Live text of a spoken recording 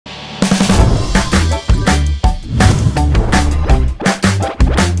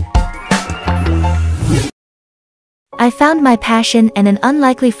I found my passion and an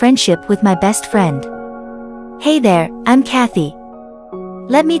unlikely friendship with my best friend. Hey there, I'm Kathy.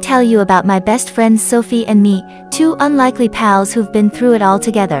 Let me tell you about my best friends Sophie and me, two unlikely pals who've been through it all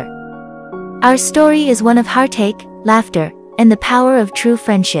together. Our story is one of heartache, laughter, and the power of true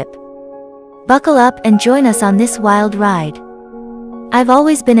friendship. Buckle up and join us on this wild ride. I've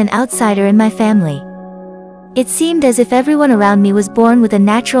always been an outsider in my family. It seemed as if everyone around me was born with a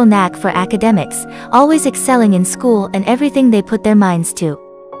natural knack for academics, always excelling in school and everything they put their minds to.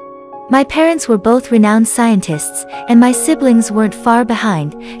 My parents were both renowned scientists, and my siblings weren't far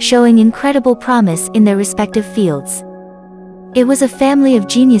behind, showing incredible promise in their respective fields. It was a family of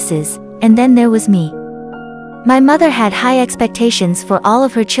geniuses, and then there was me. My mother had high expectations for all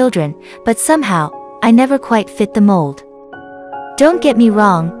of her children, but somehow, I never quite fit the mold. Don't get me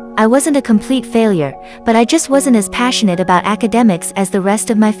wrong, I wasn't a complete failure, but I just wasn't as passionate about academics as the rest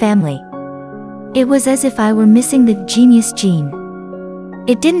of my family. It was as if I were missing the genius gene.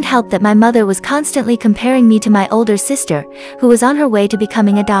 It didn't help that my mother was constantly comparing me to my older sister, who was on her way to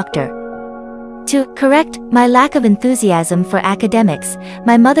becoming a doctor. To correct my lack of enthusiasm for academics,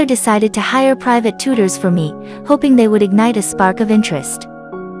 my mother decided to hire private tutors for me, hoping they would ignite a spark of interest.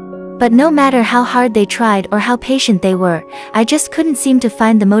 But no matter how hard they tried or how patient they were, I just couldn't seem to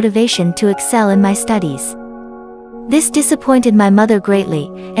find the motivation to excel in my studies. This disappointed my mother greatly,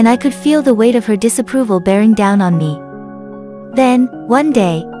 and I could feel the weight of her disapproval bearing down on me. Then, one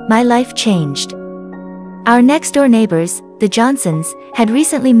day, my life changed. Our next-door neighbors, the Johnsons, had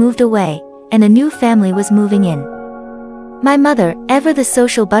recently moved away, and a new family was moving in. My mother, ever the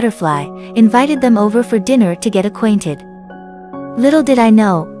social butterfly, invited them over for dinner to get acquainted. Little did I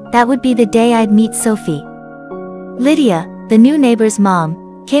know, that would be the day I'd meet Sophie. Lydia, the new neighbor's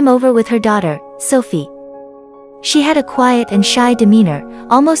mom, came over with her daughter, Sophie. She had a quiet and shy demeanor,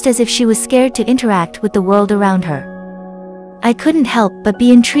 almost as if she was scared to interact with the world around her. I couldn't help but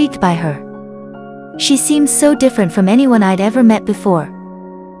be intrigued by her. She seemed so different from anyone I'd ever met before.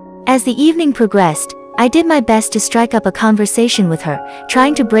 As the evening progressed, I did my best to strike up a conversation with her,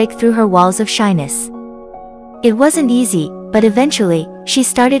 trying to break through her walls of shyness. It wasn't easy, but eventually, she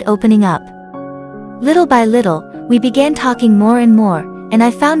started opening up. Little by little, we began talking more and more, and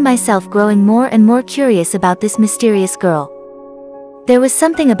I found myself growing more and more curious about this mysterious girl. There was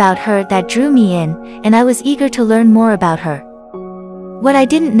something about her that drew me in, and I was eager to learn more about her. What I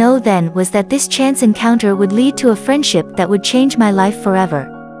didn't know then was that this chance encounter would lead to a friendship that would change my life forever.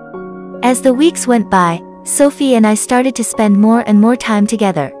 As the weeks went by, Sophie and I started to spend more and more time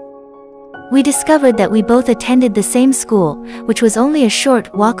together. We discovered that we both attended the same school, which was only a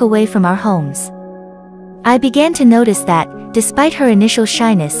short walk away from our homes. I began to notice that, despite her initial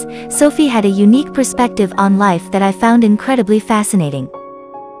shyness, Sophie had a unique perspective on life that I found incredibly fascinating.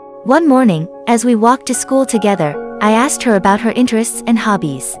 One morning, as we walked to school together, I asked her about her interests and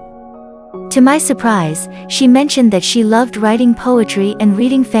hobbies. To my surprise, she mentioned that she loved writing poetry and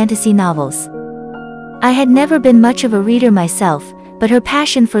reading fantasy novels. I had never been much of a reader myself, but her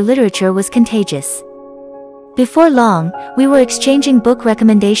passion for literature was contagious. Before long, we were exchanging book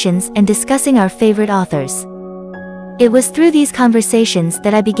recommendations and discussing our favorite authors. It was through these conversations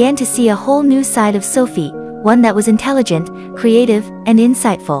that I began to see a whole new side of Sophie, one that was intelligent, creative, and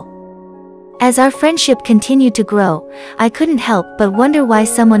insightful. As our friendship continued to grow, I couldn't help but wonder why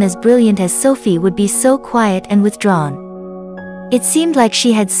someone as brilliant as Sophie would be so quiet and withdrawn. It seemed like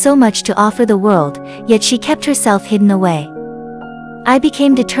she had so much to offer the world, yet she kept herself hidden away. I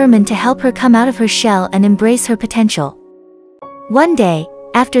became determined to help her come out of her shell and embrace her potential. One day,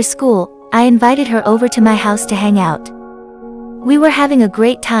 after school, I invited her over to my house to hang out. We were having a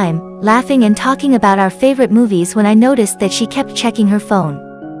great time, laughing and talking about our favorite movies when I noticed that she kept checking her phone.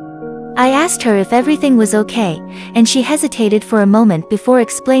 I asked her if everything was okay, and she hesitated for a moment before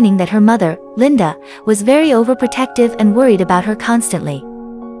explaining that her mother, Linda, was very overprotective and worried about her constantly.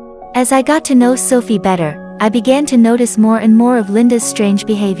 As I got to know Sophie better, I began to notice more and more of Linda's strange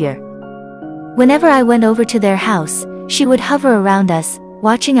behavior. Whenever I went over to their house, she would hover around us,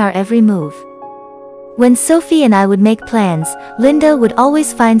 watching our every move. When Sophie and I would make plans, Linda would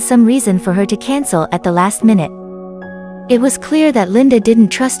always find some reason for her to cancel at the last minute. It was clear that Linda didn't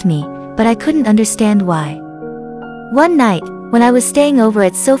trust me, but I couldn't understand why. One night, when I was staying over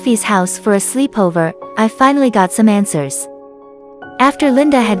at Sophie's house for a sleepover, I finally got some answers. After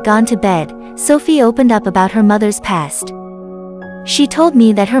Linda had gone to bed, Sophie opened up about her mother's past. She told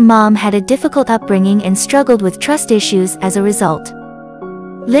me that her mom had a difficult upbringing and struggled with trust issues as a result.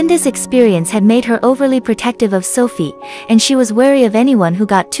 Linda's experience had made her overly protective of Sophie, and she was wary of anyone who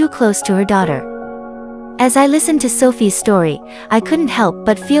got too close to her daughter. As I listened to Sophie's story, I couldn't help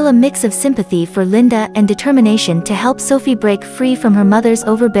but feel a mix of sympathy for Linda and determination to help Sophie break free from her mother's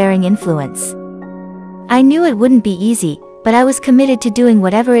overbearing influence. I knew it wouldn't be easy, but I was committed to doing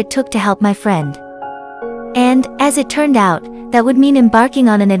whatever it took to help my friend. And, as it turned out, that would mean embarking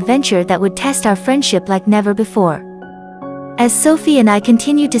on an adventure that would test our friendship like never before. As Sophie and I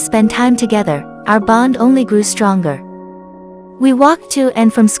continued to spend time together, our bond only grew stronger. We walked to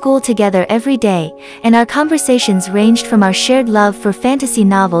and from school together every day, and our conversations ranged from our shared love for fantasy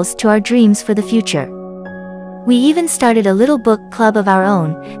novels to our dreams for the future. We even started a little book club of our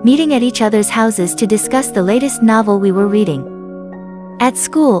own, meeting at each other's houses to discuss the latest novel we were reading. At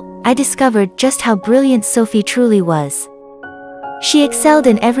school, I discovered just how brilliant Sophie truly was. She excelled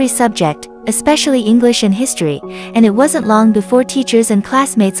in every subject, especially English and history, and it wasn't long before teachers and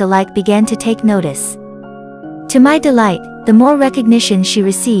classmates alike began to take notice. To my delight, the more recognition she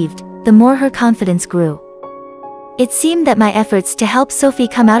received, the more her confidence grew. It seemed that my efforts to help Sophie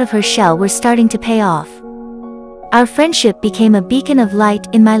come out of her shell were starting to pay off. Our friendship became a beacon of light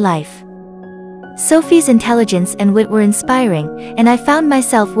in my life. Sophie's intelligence and wit were inspiring, and I found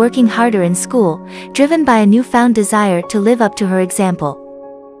myself working harder in school, driven by a newfound desire to live up to her example.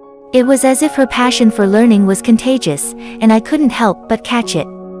 It was as if her passion for learning was contagious, and I couldn't help but catch it.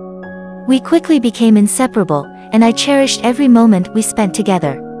 We quickly became inseparable, and I cherished every moment we spent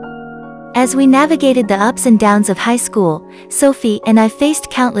together. As we navigated the ups and downs of high school, Sophie and I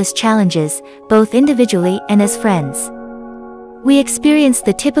faced countless challenges, both individually and as friends. We experienced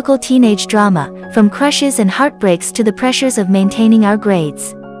the typical teenage drama, from crushes and heartbreaks to the pressures of maintaining our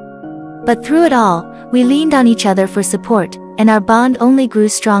grades. But through it all, we leaned on each other for support, and our bond only grew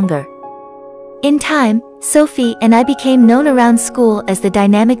stronger. In time, Sophie and I became known around school as the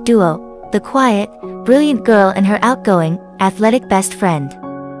dynamic duo, the quiet, brilliant girl and her outgoing, athletic best friend.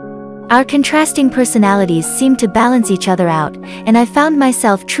 Our contrasting personalities seemed to balance each other out, and I found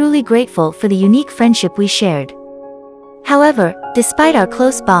myself truly grateful for the unique friendship we shared. However, despite our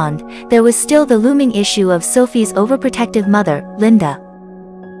close bond, there was still the looming issue of Sophie's overprotective mother, Linda.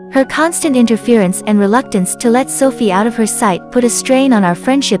 Her constant interference and reluctance to let Sophie out of her sight put a strain on our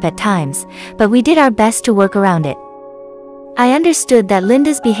friendship at times, but we did our best to work around it. I understood that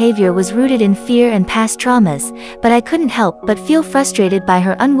Linda's behavior was rooted in fear and past traumas, but I couldn't help but feel frustrated by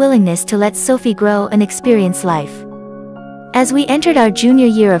her unwillingness to let Sophie grow and experience life. As we entered our junior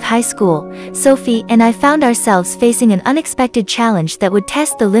year of high school, Sophie and I found ourselves facing an unexpected challenge that would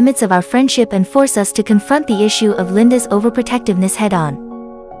test the limits of our friendship and force us to confront the issue of Linda's overprotectiveness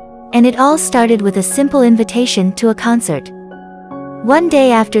head-on. And it all started with a simple invitation to a concert. One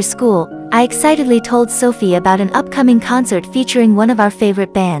day after school, I excitedly told Sophie about an upcoming concert featuring one of our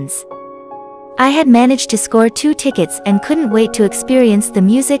favorite bands. I had managed to score 2 tickets and couldn't wait to experience the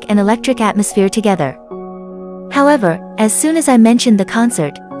music and electric atmosphere together. However, as soon as I mentioned the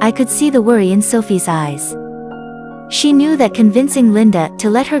concert, I could see the worry in Sophie's eyes. She knew that convincing Linda to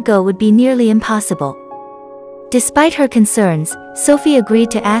let her go would be nearly impossible. Despite her concerns, Sophie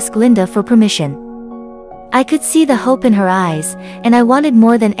agreed to ask Linda for permission. I could see the hope in her eyes, and I wanted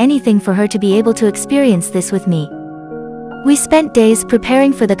more than anything for her to be able to experience this with me. We spent days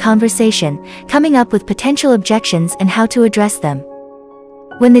preparing for the conversation, coming up with potential objections and how to address them.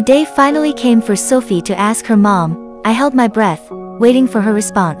 When the day finally came for Sophie to ask her mom, I held my breath, waiting for her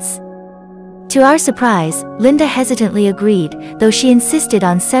response. To our surprise, Linda hesitantly agreed, though she insisted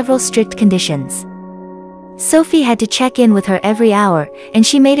on several strict conditions. Sophie had to check in with her every hour, and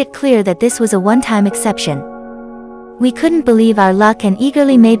she made it clear that this was a one-time exception. We couldn't believe our luck and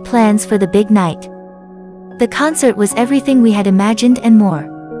eagerly made plans for the big night. The concert was everything we had imagined and more.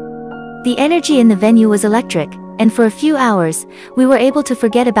 The energy in the venue was electric, and for a few hours, we were able to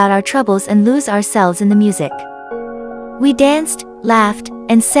forget about our troubles and lose ourselves in the music. We danced, laughed,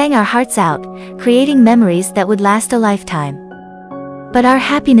 and sang our hearts out, creating memories that would last a lifetime. But our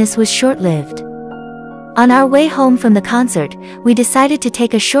happiness was short-lived. On our way home from the concert, we decided to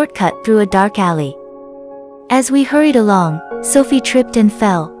take a shortcut through a dark alley. As we hurried along, Sophie tripped and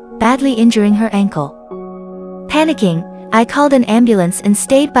fell, badly injuring her ankle. Panicking, I called an ambulance and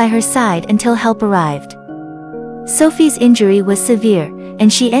stayed by her side until help arrived. Sophie's injury was severe,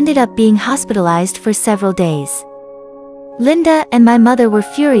 and she ended up being hospitalized for several days. Linda and my mother were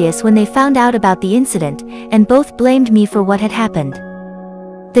furious when they found out about the incident, and both blamed me for what had happened.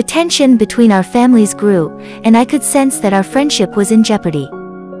 The tension between our families grew, and I could sense that our friendship was in jeopardy.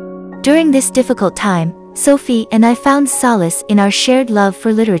 During this difficult time, Sophie and I found solace in our shared love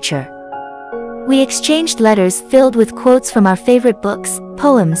for literature. We exchanged letters filled with quotes from our favorite books,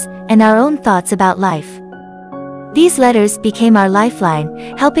 poems, and our own thoughts about life. These letters became our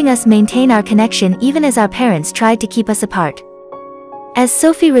lifeline, helping us maintain our connection even as our parents tried to keep us apart. As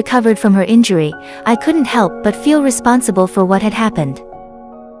Sophie recovered from her injury, I couldn't help but feel responsible for what had happened.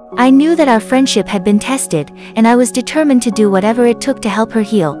 I knew that our friendship had been tested, and I was determined to do whatever it took to help her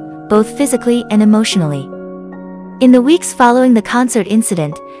heal, both physically and emotionally. In the weeks following the concert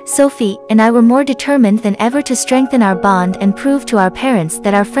incident, Sophie and I were more determined than ever to strengthen our bond and prove to our parents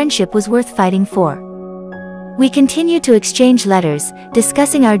that our friendship was worth fighting for. We continued to exchange letters,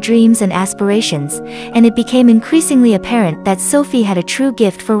 discussing our dreams and aspirations, and it became increasingly apparent that Sophie had a true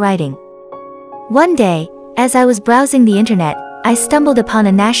gift for writing. One day, as I was browsing the internet, I stumbled upon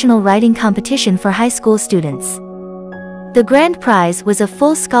a national writing competition for high school students. The grand prize was a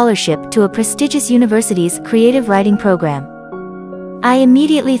full scholarship to a prestigious university's creative writing program. I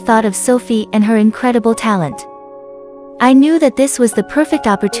immediately thought of Sophie and her incredible talent. I knew that this was the perfect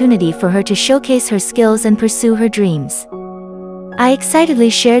opportunity for her to showcase her skills and pursue her dreams. I excitedly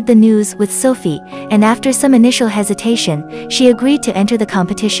shared the news with Sophie, and after some initial hesitation, she agreed to enter the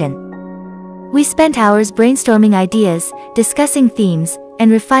competition. We spent hours brainstorming ideas, discussing themes, and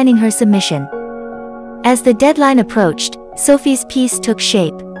refining her submission. As the deadline approached, Sophie's piece took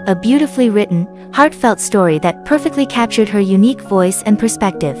shape, a beautifully written, heartfelt story that perfectly captured her unique voice and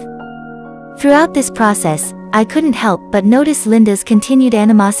perspective. Throughout this process, I couldn't help but notice Linda's continued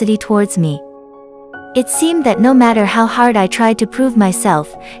animosity towards me. It seemed that no matter how hard I tried to prove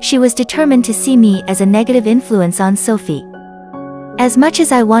myself, she was determined to see me as a negative influence on Sophie. As much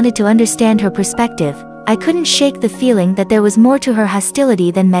as I wanted to understand her perspective, I couldn't shake the feeling that there was more to her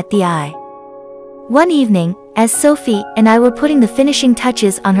hostility than met the eye. One evening, as Sophie and I were putting the finishing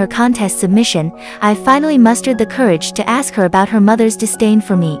touches on her contest submission, I finally mustered the courage to ask her about her mother's disdain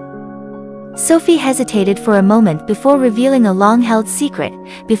for me. Sophie hesitated for a moment before revealing a long-held secret.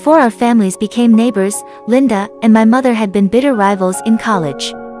 Before our families became neighbors, Linda and my mother had been bitter rivals in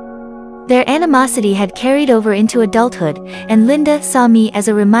college. Their animosity had carried over into adulthood, and Linda saw me as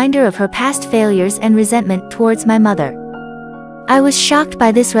a reminder of her past failures and resentment towards my mother. I was shocked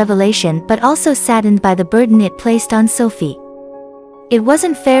by this revelation but also saddened by the burden it placed on Sophie. It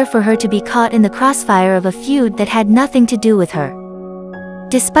wasn't fair for her to be caught in the crossfire of a feud that had nothing to do with her.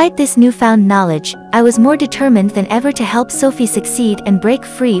 Despite this newfound knowledge, I was more determined than ever to help Sophie succeed and break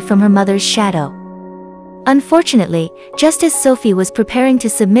free from her mother's shadow. Unfortunately, just as Sophie was preparing to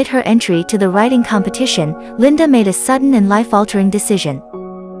submit her entry to the writing competition, Linda made a sudden and life-altering decision.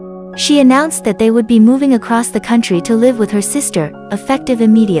 She announced that they would be moving across the country to live with her sister, effective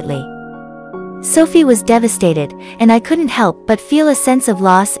immediately. Sophie was devastated, and I couldn't help but feel a sense of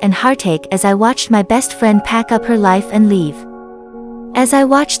loss and heartache as I watched my best friend pack up her life and leave. As I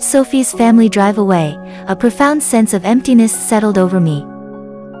watched Sophie's family drive away, a profound sense of emptiness settled over me.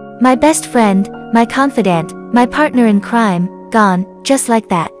 My best friend, my confidant, my partner in crime, gone, just like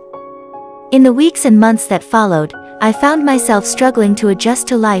that. In the weeks and months that followed, I found myself struggling to adjust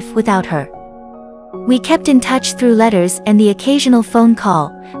to life without her. We kept in touch through letters and the occasional phone call,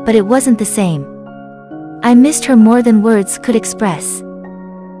 but it wasn't the same. I missed her more than words could express.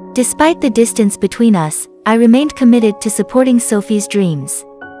 Despite the distance between us, I remained committed to supporting Sophie's dreams.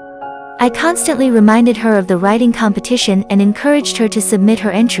 I constantly reminded her of the writing competition and encouraged her to submit her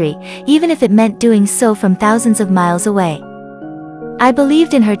entry, even if it meant doing so from thousands of miles away. I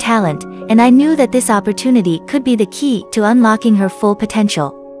believed in her talent, and I knew that this opportunity could be the key to unlocking her full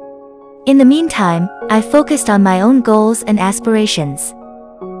potential. In the meantime, I focused on my own goals and aspirations.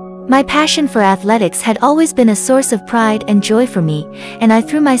 My passion for athletics had always been a source of pride and joy for me, and I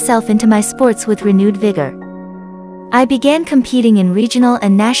threw myself into my sports with renewed vigor. I began competing in regional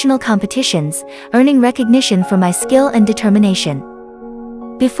and national competitions, earning recognition for my skill and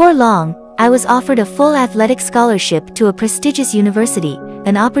determination. Before long, I was offered a full athletic scholarship to a prestigious university,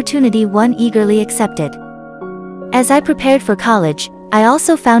 an opportunity one eagerly accepted. As I prepared for college, I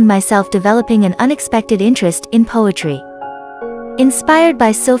also found myself developing an unexpected interest in poetry. Inspired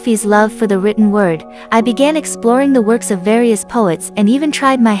by Sophie's love for the written word, I began exploring the works of various poets and even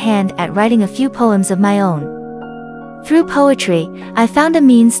tried my hand at writing a few poems of my own. Through poetry, I found a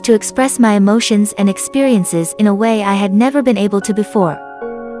means to express my emotions and experiences in a way I had never been able to before.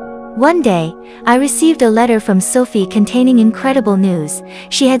 One day, I received a letter from Sophie containing incredible news.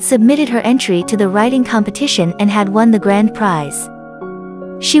 She had submitted her entry to the writing competition and had won the grand prize.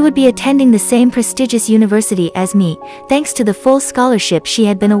 She would be attending the same prestigious university as me, thanks to the full scholarship she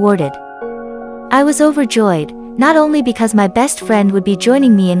had been awarded. I was overjoyed, not only because my best friend would be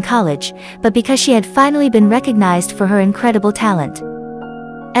joining me in college, but because she had finally been recognized for her incredible talent.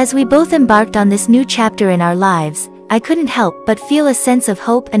 As we both embarked on this new chapter in our lives, I couldn't help but feel a sense of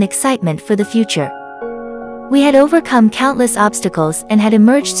hope and excitement for the future. We had overcome countless obstacles and had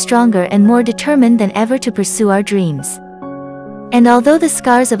emerged stronger and more determined than ever to pursue our dreams. And although the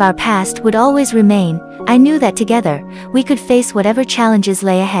scars of our past would always remain, I knew that together, we could face whatever challenges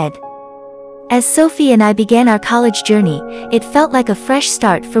lay ahead. As Sophie and I began our college journey, it felt like a fresh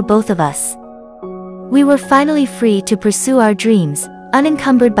start for both of us. We were finally free to pursue our dreams,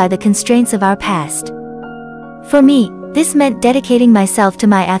 unencumbered by the constraints of our past. For me, this meant dedicating myself to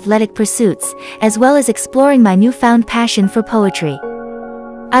my athletic pursuits, as well as exploring my newfound passion for poetry.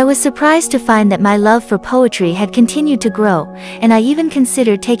 I was surprised to find that my love for poetry had continued to grow, and I even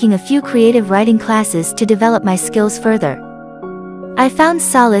considered taking a few creative writing classes to develop my skills further. I found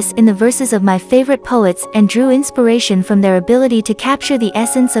solace in the verses of my favorite poets and drew inspiration from their ability to capture the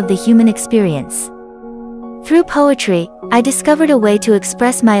essence of the human experience. Through poetry, I discovered a way to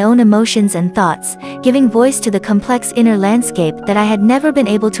express my own emotions and thoughts, giving voice to the complex inner landscape that I had never been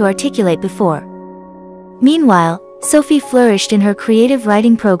able to articulate before. Meanwhile, Sophie flourished in her creative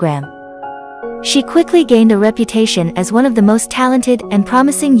writing program. She quickly gained a reputation as one of the most talented and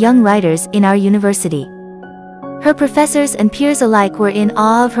promising young writers in our university. Her professors and peers alike were in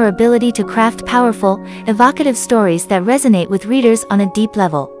awe of her ability to craft powerful, evocative stories that resonate with readers on a deep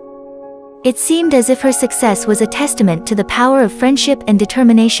level. It seemed as if her success was a testament to the power of friendship and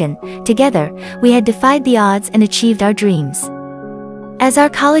determination. Together, we had defied the odds and achieved our dreams. As our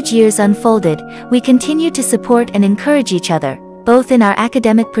college years unfolded, we continued to support and encourage each other, both in our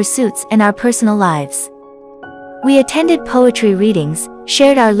academic pursuits and our personal lives. We attended poetry readings,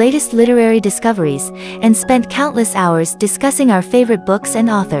 shared our latest literary discoveries, and spent countless hours discussing our favorite books and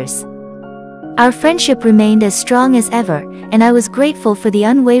authors. Our friendship remained as strong as ever, and I was grateful for the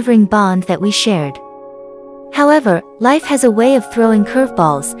unwavering bond that we shared. However, life has a way of throwing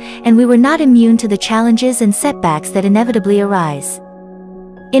curveballs, and we were not immune to the challenges and setbacks that inevitably arise.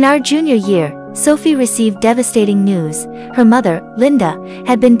 In our junior year, Sophie received devastating news. Her mother, Linda,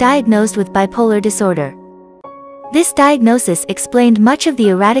 had been diagnosed with bipolar disorder. This diagnosis explained much of the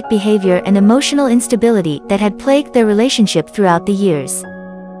erratic behavior and emotional instability that had plagued their relationship throughout the years.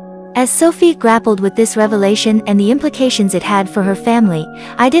 As Sophie grappled with this revelation and the implications it had for her family,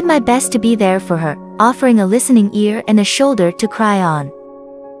 I did my best to be there for her, offering a listening ear and a shoulder to cry on.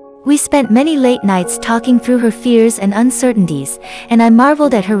 We spent many late nights talking through her fears and uncertainties, and I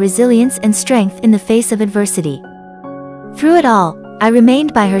marveled at her resilience and strength in the face of adversity. Through it all, I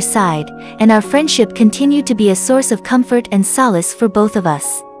remained by her side, and our friendship continued to be a source of comfort and solace for both of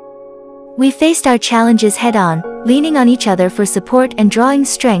us. We faced our challenges head-on, leaning on each other for support and drawing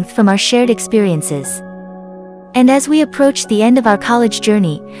strength from our shared experiences. And as we approached the end of our college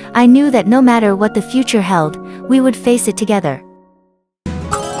journey, I knew that no matter what the future held, we would face it together.